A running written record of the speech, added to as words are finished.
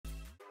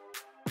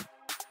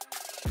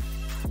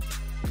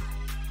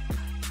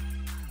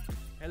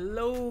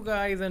Hello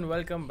guys and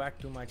welcome back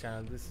to my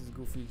channel. This is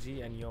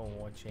GoofyG and you're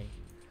watching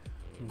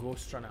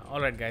Ghostrunner.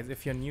 Alright guys,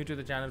 if you're new to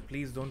the channel,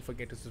 please don't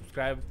forget to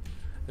subscribe,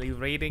 leave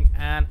rating,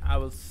 and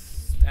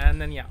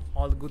then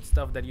all the good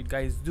stuff that you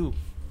guys do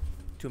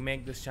to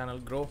make this channel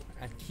grow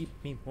and keep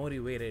me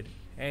motivated.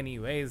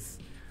 Anyways,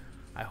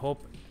 I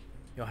hope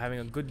you're having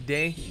a good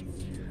day.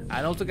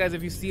 And also guys,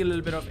 if you see a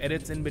little bit of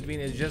edits in between,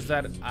 it's just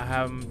that I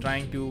am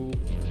trying to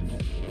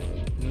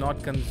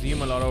not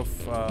consume a lot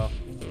of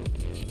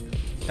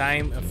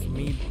time of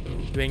me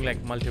doing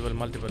like multiple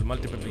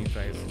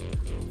retries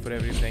for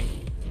everything.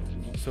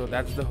 So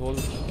that's the whole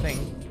thing.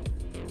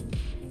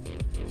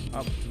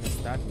 Oh,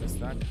 missed that.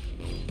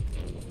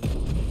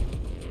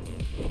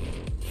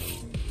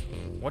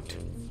 What?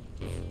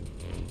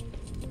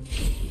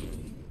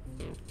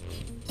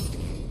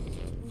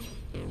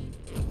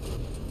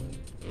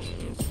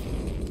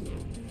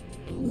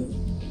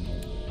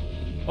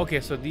 Okay,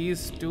 so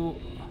these two.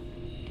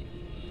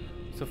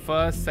 So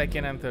first,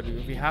 second, and third.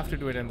 We have to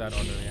do it in that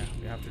order. Yeah,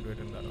 we have to do it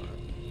in that order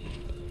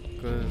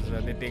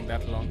because they take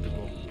that long to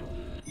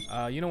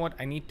go. You know what?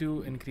 I need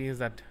to increase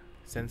that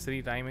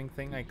sensory timing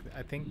thing. I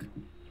think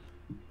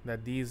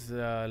that these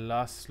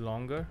last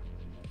longer.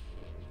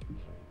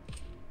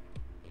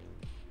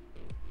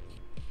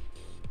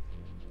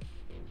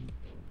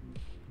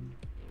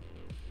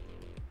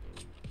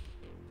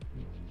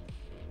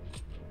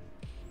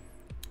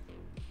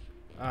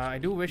 I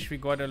do wish we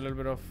got a little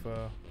bit of.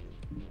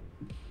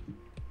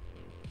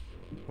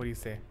 What do you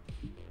say?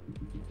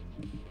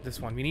 This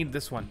one. We need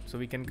this one so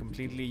we can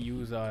completely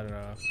use our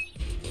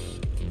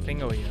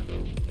thing over here.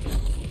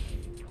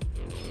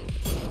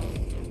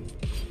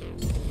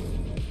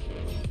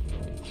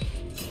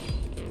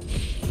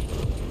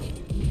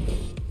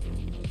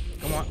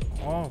 Come on.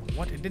 Oh,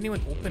 what? It didn't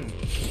even open.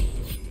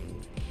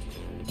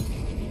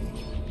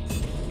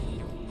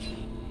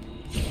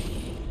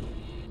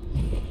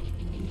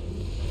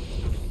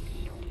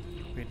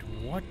 Wait,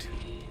 what?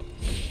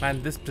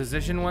 Man, this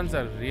precision ones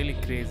are really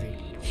crazy.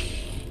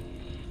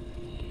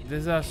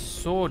 These are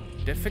so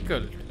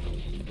difficult.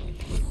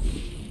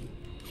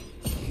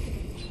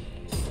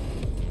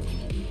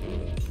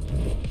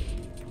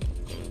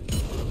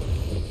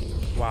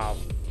 Wow.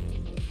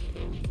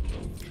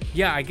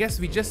 Yeah, I guess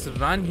we just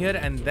run here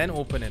and then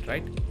open it,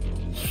 right?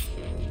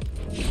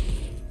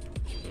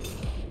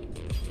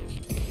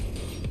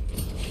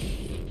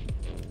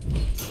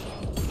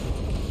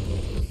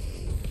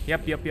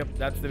 Yep.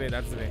 That's the way.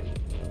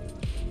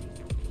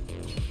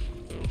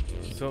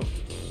 So,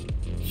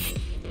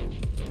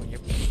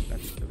 yep,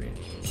 that's the way.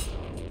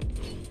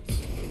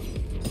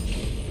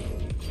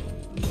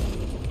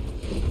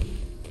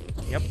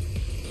 Yep,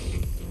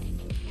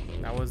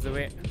 that was the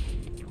way.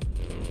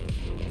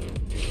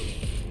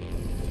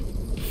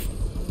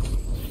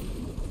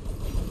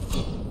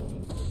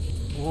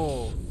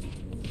 Whoa.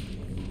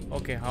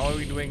 Okay, how are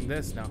we doing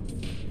this now?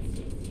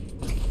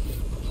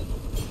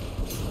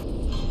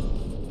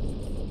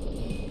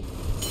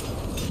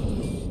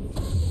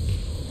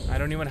 I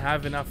don't even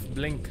have enough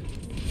blink.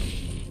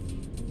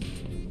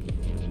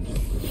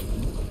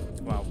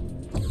 Wow.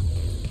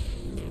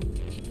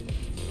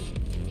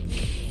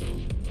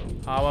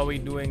 How are we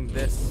doing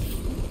this?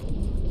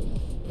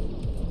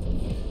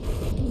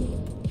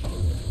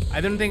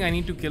 I don't think I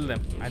need to kill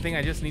them. I think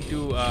I just need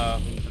to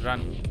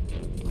run.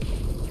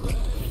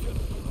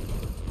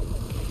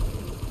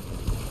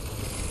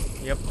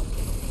 Yep.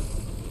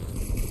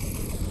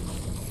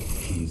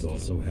 He's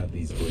also have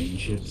these brain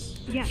chips?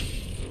 Yes.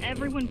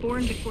 Everyone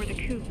born before the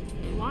coup.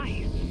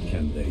 Why?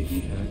 Can they be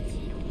hacked?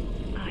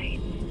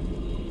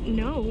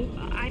 No,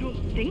 I don't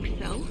think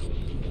so.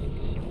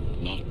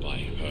 Not by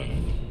her.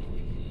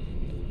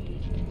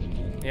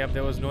 Yep,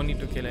 there was no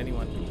need to kill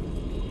anyone.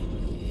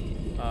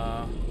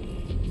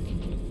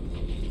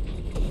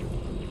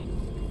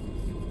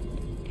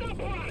 Stop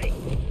running!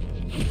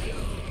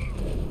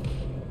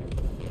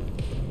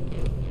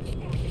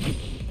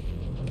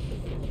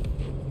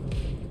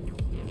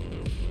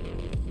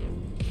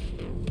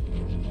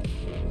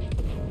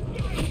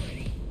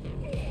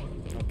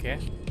 Okay.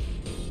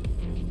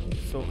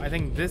 So I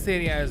think this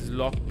area is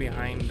locked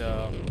behind.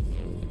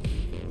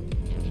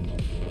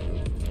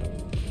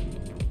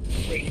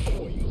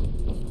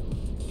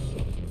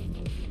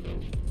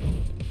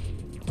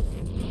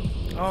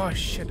 Oh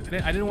shit!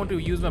 I didn't want to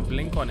use my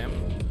blink on him.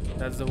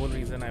 That's the whole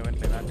reason I went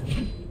like that.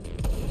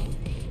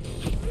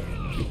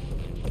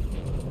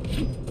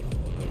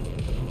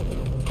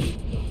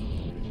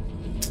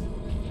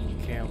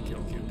 Okay,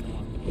 come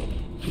on.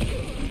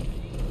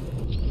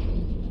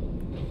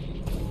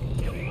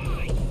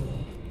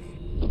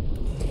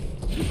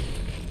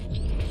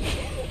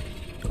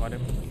 Got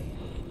him.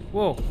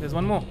 Whoa, there's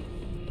one more.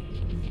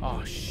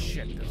 Oh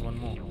shit, there's one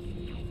more.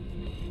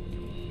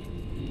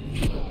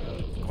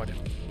 Got him.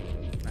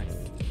 Nice.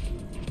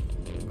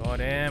 Got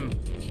him.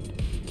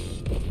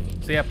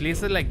 So yeah,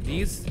 places like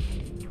these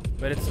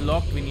where it's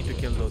locked, we need to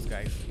kill those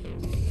guys.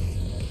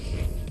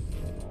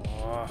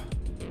 Oh.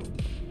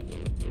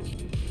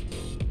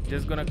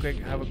 Just gonna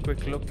have a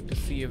quick look to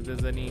see if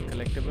there's any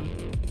collectible.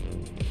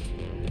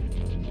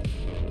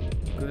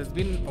 Because it's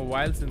been a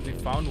while since we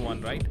found one,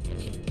 right?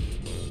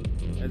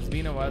 It's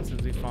been a while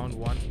since we found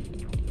one.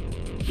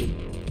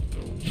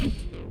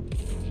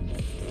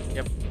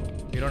 Yep,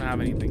 we don't have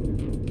anything.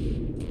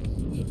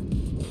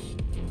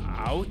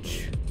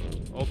 Ouch.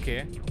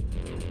 Okay.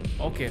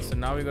 Okay, so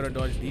now we gotta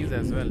dodge these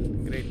as well.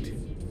 Great.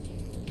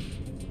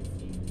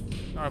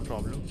 Not a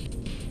problem.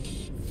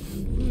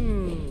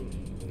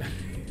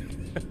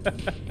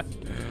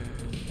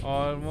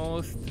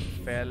 Almost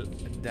fell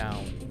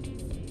down.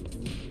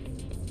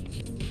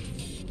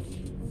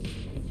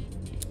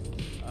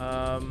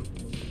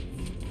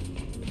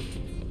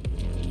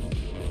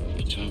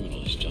 The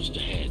terminal is just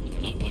ahead.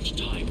 Not much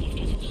time left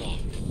on the clock.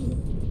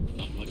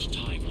 Not much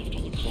time left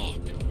on the clock.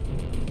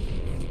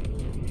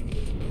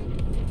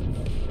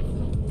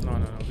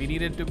 No. We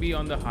need it to be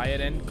on the higher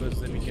end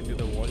because then we can do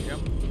the wall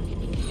jump.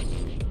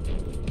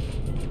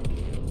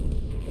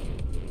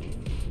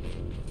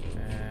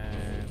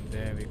 And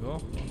there we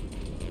go.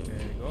 There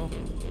we go.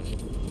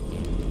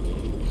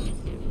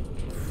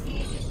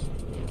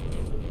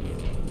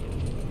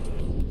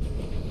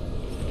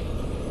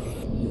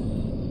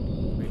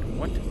 Wait,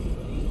 what?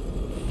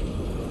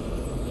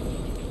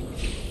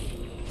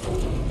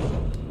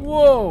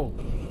 Whoa!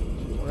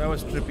 Oh, that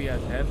was trippy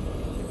as hell.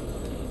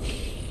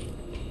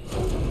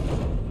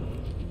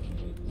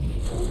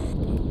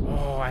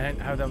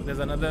 There's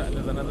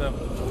another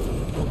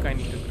hook I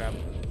need to grab.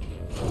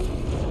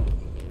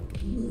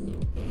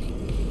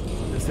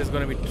 This is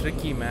gonna be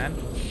tricky, man.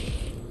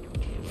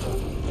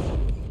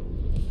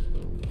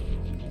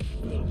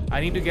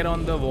 I need to get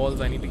on the walls.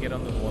 Okay.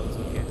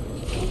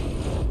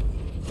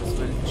 This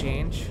will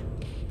change.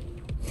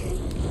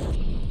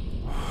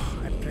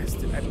 Oh, I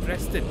pressed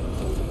it.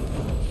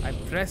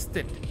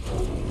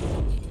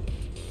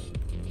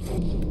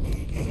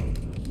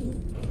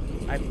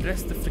 I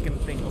pressed the freaking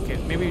thing. Okay,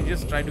 maybe we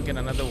just try to get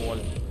another wall.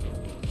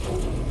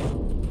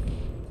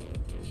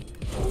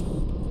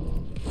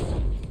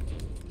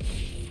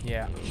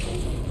 Yeah.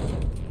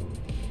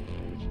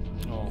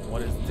 Oh,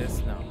 what is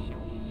this now?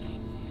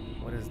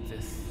 What is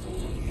this?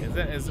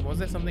 Was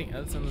there something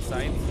else on the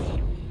sides?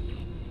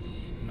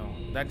 No,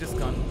 that just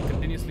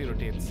continuously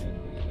rotates.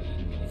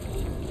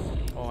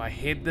 Oh, I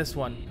hate this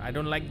one. I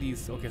don't like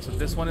these. Okay, so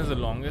this one is the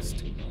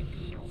longest.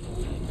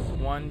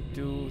 1,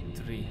 2,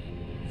 3.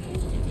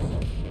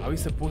 Are we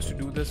supposed to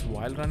do this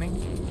while running?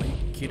 Are you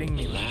kidding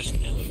me? The last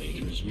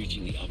elevator is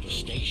reaching the upper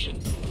station.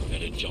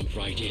 Better jump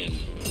right in.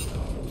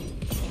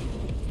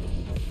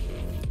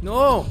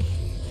 No!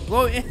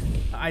 Go in!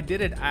 I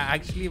did it. I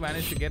actually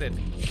managed to get it.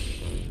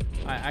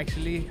 I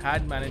actually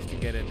had managed to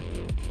get it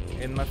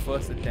in my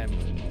first attempt.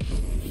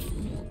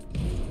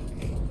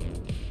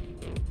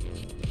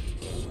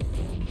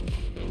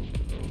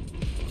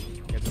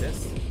 Get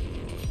this.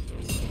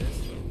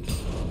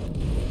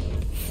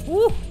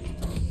 Woo!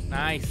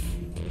 Nice.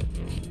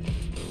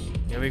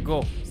 Here we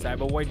go.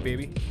 CyberVoid,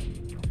 baby.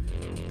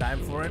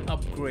 Time for an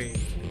upgrade.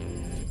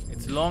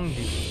 It's long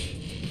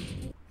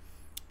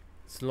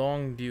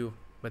due.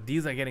 But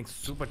these are getting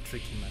super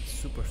tricky, man.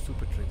 Super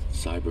tricky.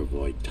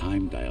 CyberVoid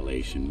time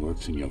dilation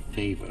works in your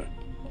favor,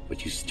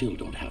 but you still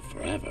don't have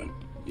forever.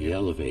 The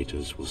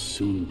elevators will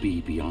soon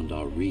be beyond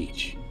our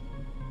reach.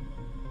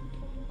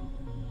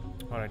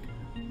 Alright.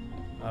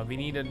 We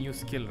need a new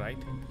skill, right?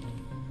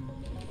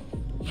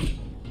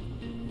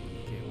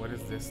 What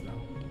is this now?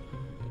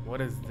 What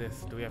is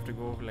this? Do we have to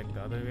go like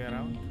the other way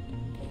around?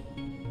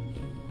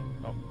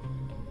 Oh.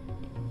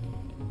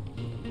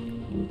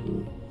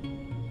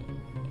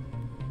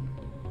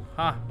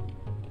 Huh.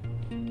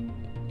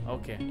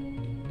 Okay.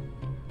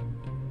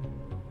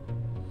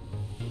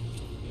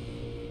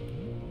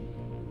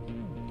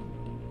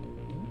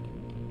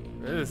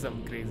 This is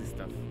some crazy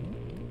stuff.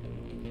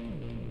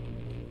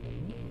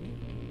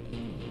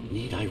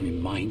 Need I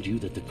remind you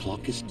that the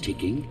clock is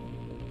ticking?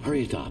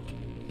 Hurry it up.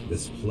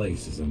 This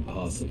place is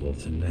impossible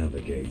to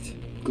navigate.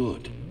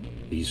 Good.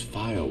 These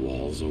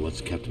firewalls are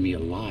what's kept me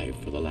alive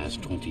for the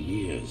last 20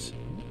 years.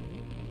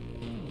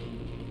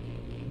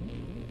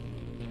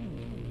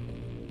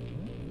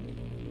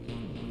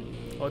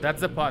 Oh, that's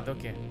the path,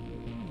 okay.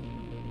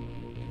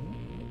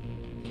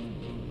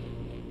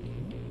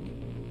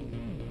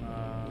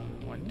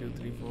 One, two,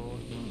 three, four.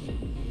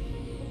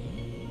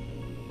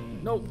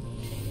 No!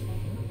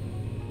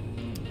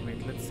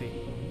 Wait, let's see.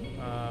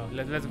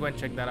 Let's go and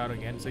check that out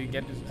again. So you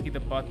get to see the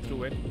path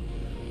through it.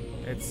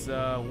 It's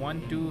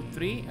 1, 2,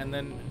 3, and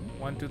then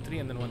 1, 2, 3,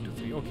 and then 1, 2,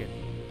 3. Okay,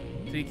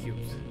 3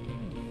 cubes.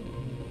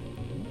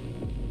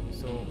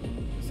 So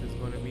this is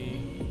going to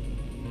be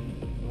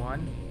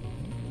 1,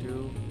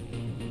 2,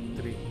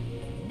 3.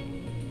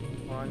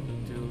 1,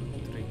 2,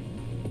 3.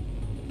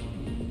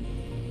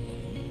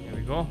 Here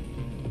we go.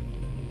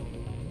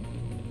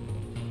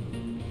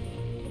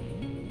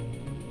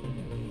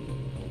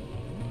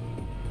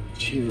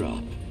 Cheer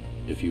up.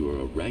 If you were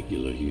a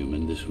regular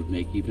human, this would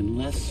make even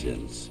less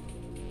sense.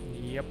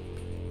 Yep.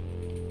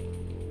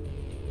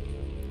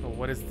 Oh,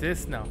 what is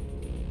this now?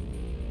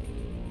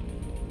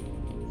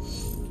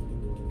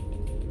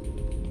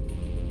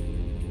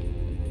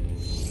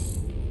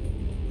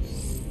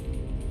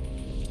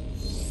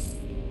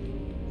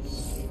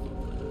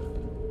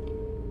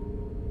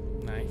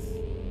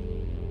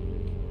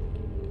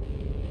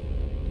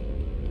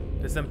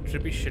 There's some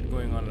trippy shit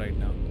going on right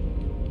now.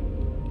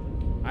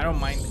 I don't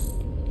mind.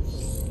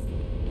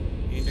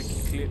 You need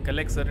to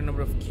collect certain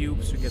number of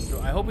cubes to get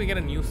through. I hope we get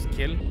a new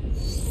skill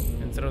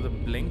instead of the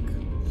blink.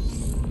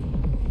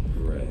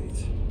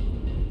 Great.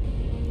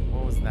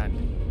 What was that?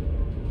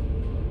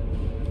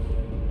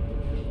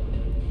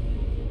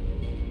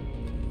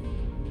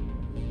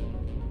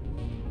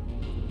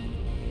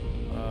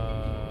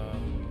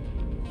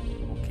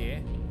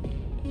 Okay.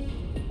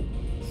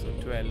 So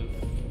 12.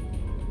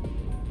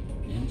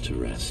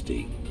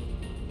 Interesting.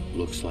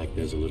 Looks like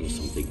there's a little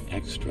something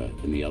extra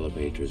in the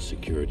elevator's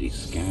security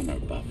scanner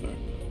buffer.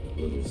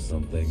 Little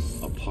something.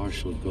 A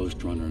partial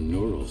Ghostrunner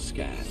neural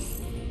scan.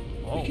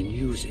 Oh. You can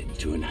use it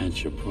to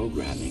enhance your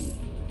programming.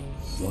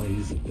 Why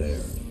is it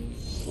there?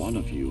 One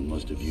of you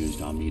must have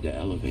used AMIDA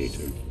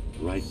elevator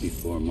right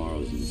before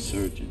Morrow's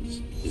insurgents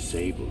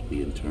disabled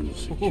the internal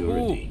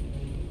security.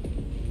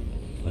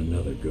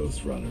 Another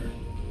Ghostrunner.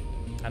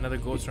 Another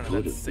It Ghostrunner.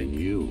 could That's have sick. been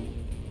you.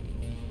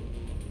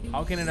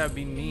 How can it have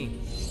been me?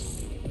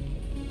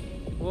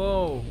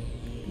 Whoa.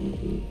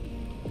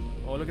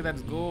 Oh, look at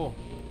that go.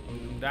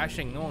 I'm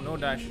dashing. No, no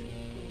dash.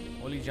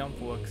 Only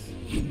jump works.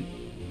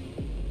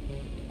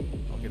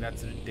 Okay,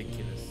 that's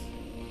ridiculous.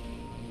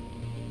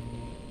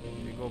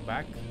 We go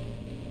back.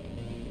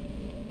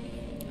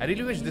 I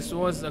really wish this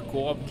was a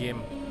co-op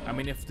game. I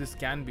mean, if this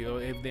can be,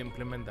 or if they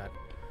implement that.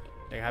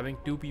 Like having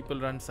two people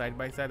run side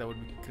by side, that would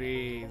be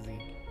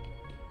crazy.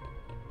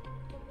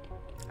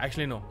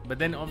 Actually, no. But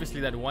then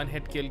obviously that one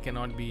hit kill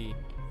cannot be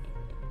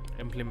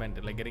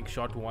implemented. Like getting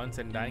shot once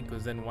and dying,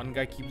 because then one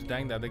guy keeps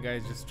dying, the other guy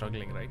is just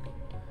struggling, right?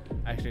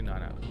 Actually, no.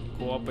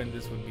 Co-op in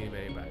this would be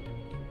very bad.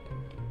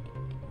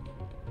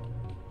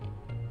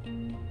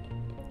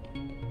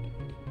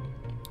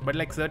 But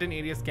like certain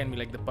areas can be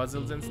like the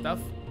puzzles and stuff.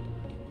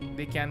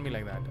 They can be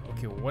like that.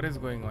 Okay, what is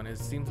going on? It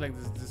seems like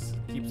this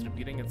keeps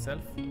repeating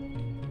itself.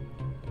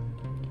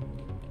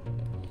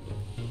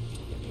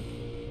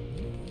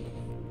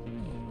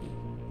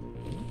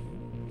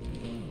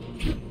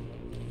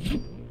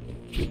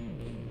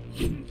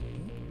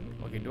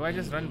 Okay, do I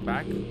just run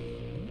back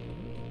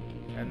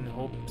and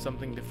hope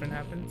something different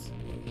happens?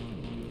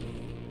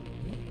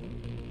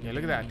 Yeah,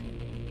 look at that.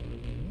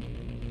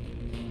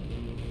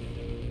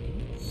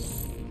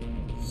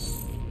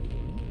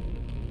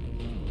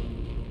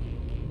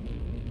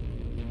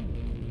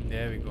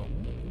 There we go.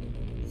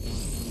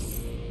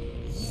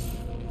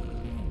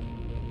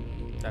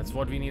 That's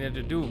what we needed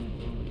to do.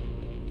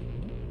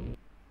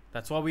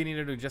 That's what we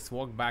needed to just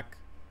walk back.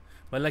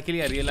 But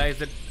luckily I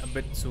realized it a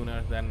bit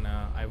sooner than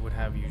I would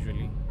have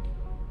usually.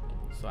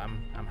 So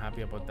I'm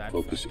happy about that.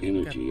 Focus Look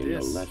energy at in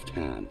your this. left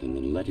hand and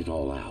then let it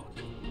all out.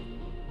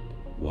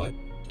 What?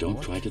 Don't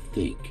What? try to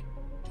think.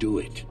 Do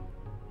it.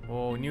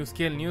 Oh, new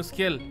skill, new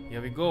skill.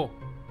 Here we go.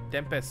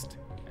 Tempest,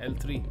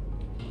 L3.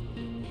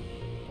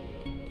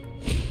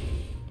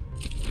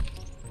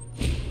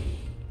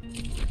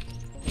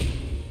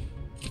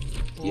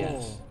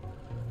 Yes.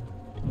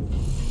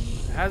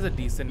 It has a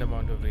decent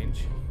amount of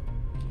range.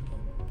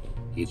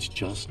 It's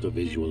just a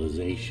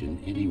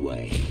visualization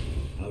anyway.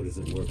 How does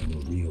it work in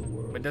the real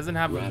world? But doesn't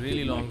have a Rapid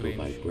really long micro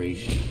range.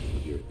 vibrations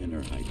of your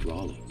inner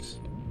hydraulics.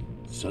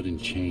 Sudden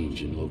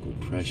change in local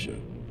pressure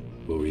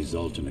will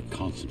result in a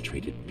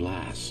concentrated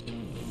blast.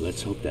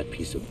 Let's hope that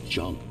piece of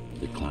junk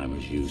the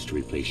climbers use to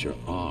replace your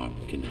arm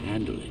can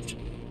handle it.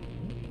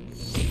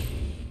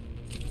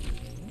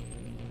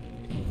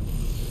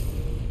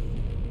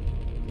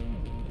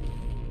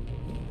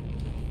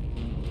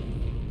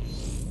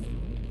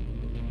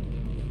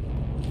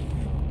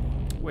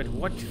 Wait,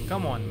 what?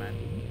 Come on, man.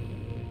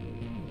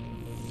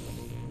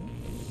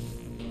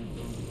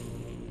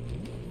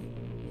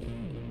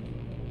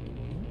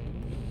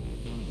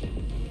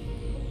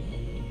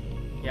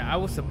 Yeah, I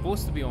was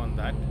supposed to be on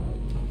that.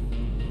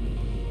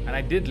 And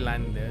I did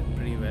land there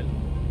pretty well.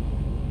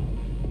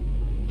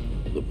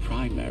 The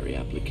primary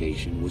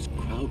application was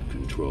crowd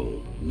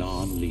control,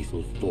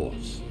 non-lethal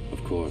force.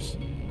 Of course,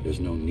 there's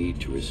no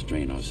need to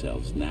restrain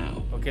ourselves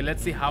now. Okay,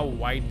 let's see how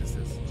wide this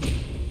is.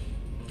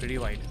 Pretty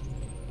wide.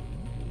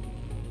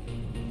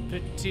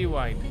 Pretty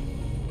wide.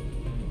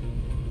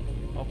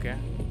 Okay.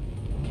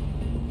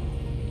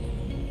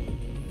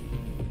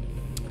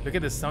 Look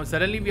at this. Now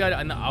suddenly we are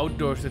in the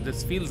outdoors, so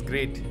this feels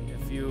great.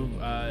 If you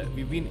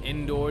we've been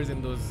indoors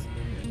in those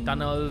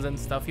tunnels and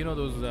stuff, you know,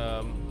 those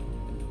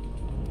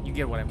you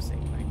get what I'm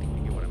saying, right?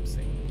 You get what I'm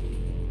saying.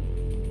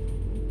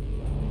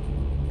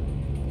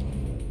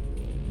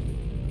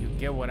 You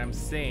get what I'm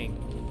saying.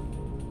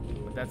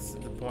 But that's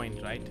the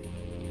point, right?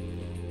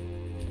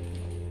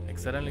 Like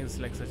suddenly it's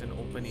like such an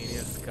open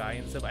area, sky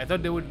and stuff. I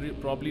thought they would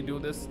probably do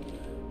this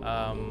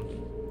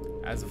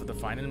as for the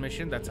final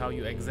mission. That's how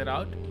you exit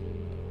out.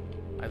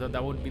 I thought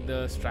that would be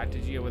the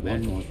strategy over there.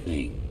 One more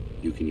thing.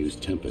 You can use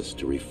Tempest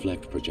to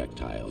reflect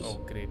projectiles. Oh,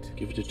 great.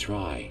 Give it a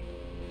try.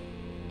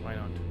 Why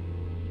not?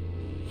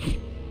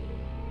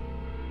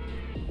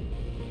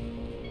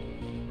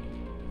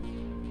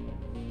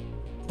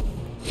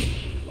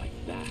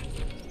 Like that.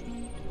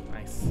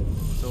 Nice.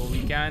 So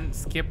we can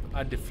skip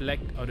a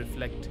deflect or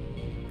reflect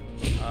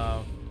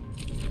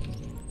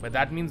But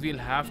that means we'll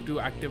have to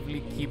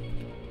actively keep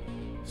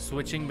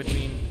switching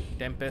between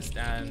Tempest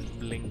and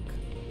Blink.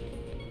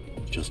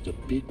 Just a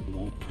bit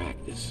more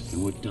practice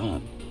and we're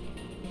done.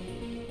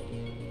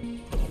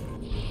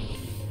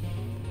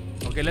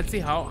 Okay, let's see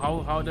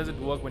how does it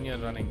work when you're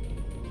running.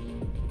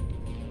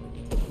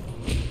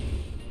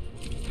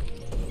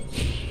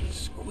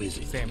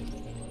 Exquisite. Same.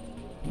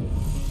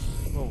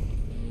 Whoa.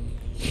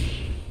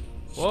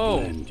 Whoa.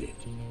 Splendid.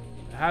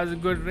 Has a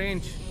good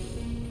range.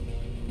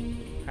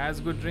 Has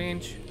good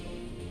range.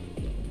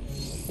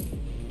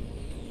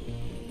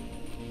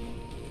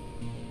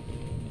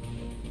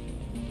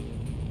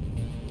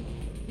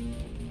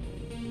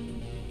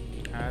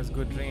 Has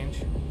good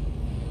range.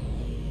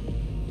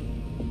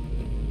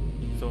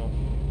 So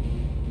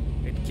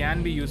it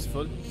can be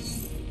useful,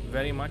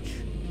 very much.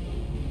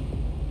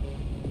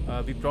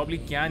 We probably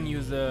can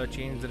use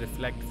change the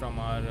reflect from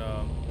our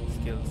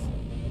skills.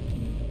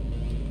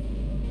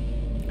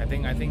 I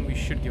think we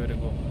should give it a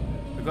go,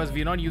 because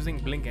we're not using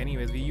blink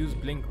anyways. We use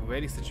blink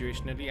very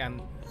situationally,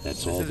 and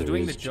That's this all is there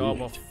doing is the to job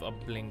it. of a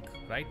blink,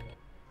 right?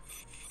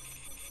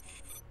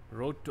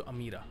 Road to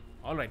AMIDA.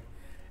 All right,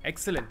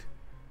 excellent.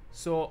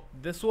 So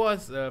this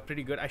was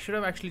pretty good. I should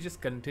have actually just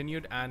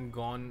continued and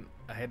gone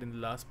ahead in the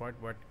last part,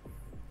 but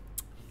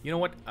you know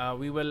what?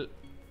 We will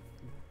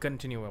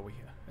continue over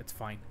here. It's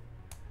fine.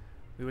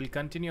 We will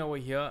continue over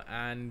here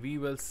and we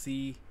will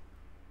see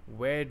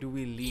where do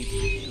we lead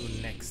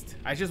to next.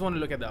 I just want to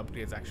look at the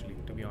upgrades actually,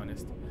 to be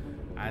honest,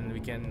 and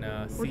we can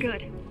see. We're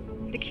good.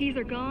 The keys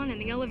are gone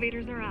and the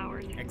elevators are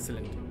ours.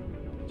 Excellent.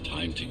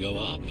 Time to go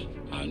up.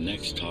 Our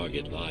next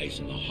target lies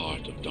in the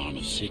heart of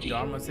Dharma City.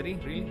 Dharma City,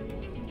 really?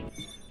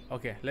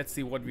 Okay, let's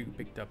see what we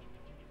picked up.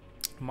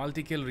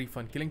 Multi-kill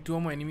refund. Killing 2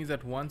 or more enemies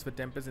at once with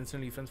Tempest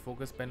instant refunds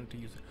focus penalty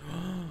user.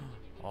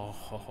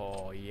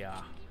 Oh,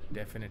 yeah,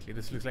 definitely.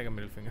 This looks like a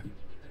middle finger.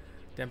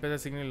 Tempest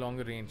has significantly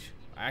longer range.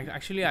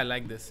 Actually, I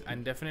like this.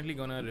 I'm definitely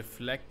gonna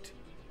reflect.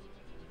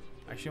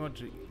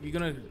 Actually, we're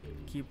gonna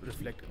keep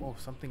reflect. Oh,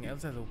 something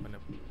else has opened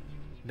up.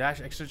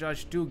 Dash extra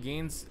charge 2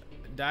 gains.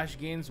 Dash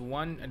gains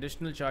 1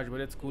 additional charge,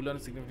 but its cooldown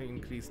is significantly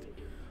increased.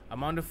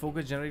 Amount of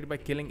focus generated by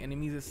killing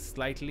enemies is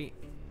slightly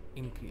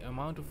increased.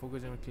 Amount of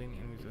focus generated by killing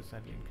enemies is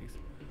slightly increased.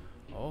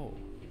 Oh,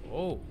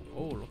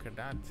 look at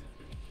that.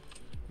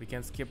 We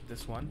can skip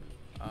this one.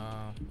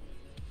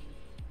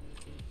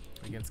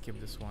 We can skip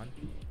this one.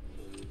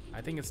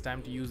 I think it's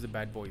time to use the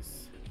bad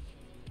boys.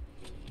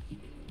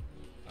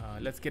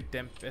 Let's get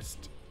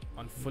Tempest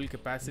on full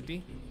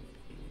capacity.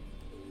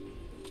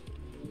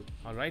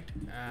 Alright,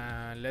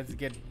 let's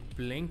get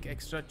Blink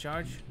extra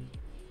charge.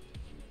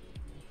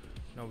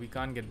 No, we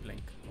can't get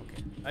Blink.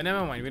 Okay,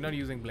 never mind, we're not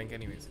using Blink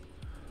anyways.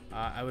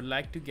 I would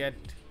like to get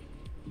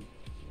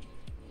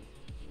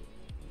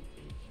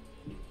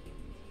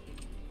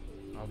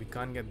we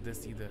can't get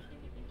this either.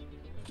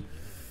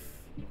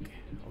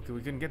 Okay,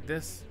 we can get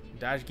this.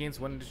 Dash gains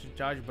 1 additional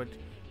charge, but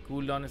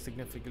cooldown is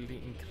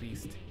significantly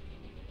increased.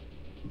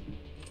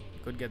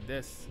 Could get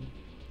this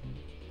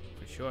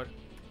for sure.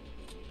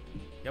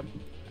 Yep,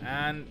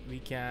 and we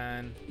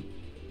can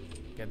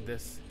get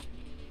this.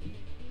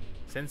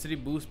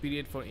 Sensitivity boost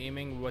period for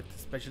aiming with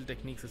special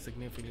techniques is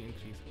significantly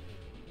increased.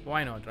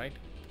 Why not, right?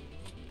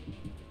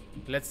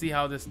 Let's see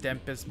how this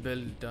Tempest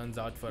build turns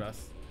out for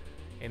us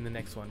in the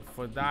next one.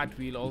 For that,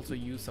 we'll also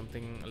use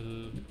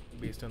something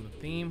based on the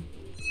theme.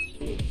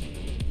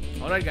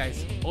 Alright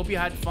guys, hope you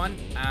had fun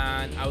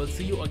and I will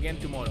see you again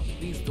tomorrow.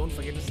 Please don't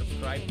forget to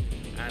subscribe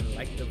and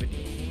like the video.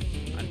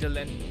 Until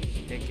then,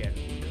 take care.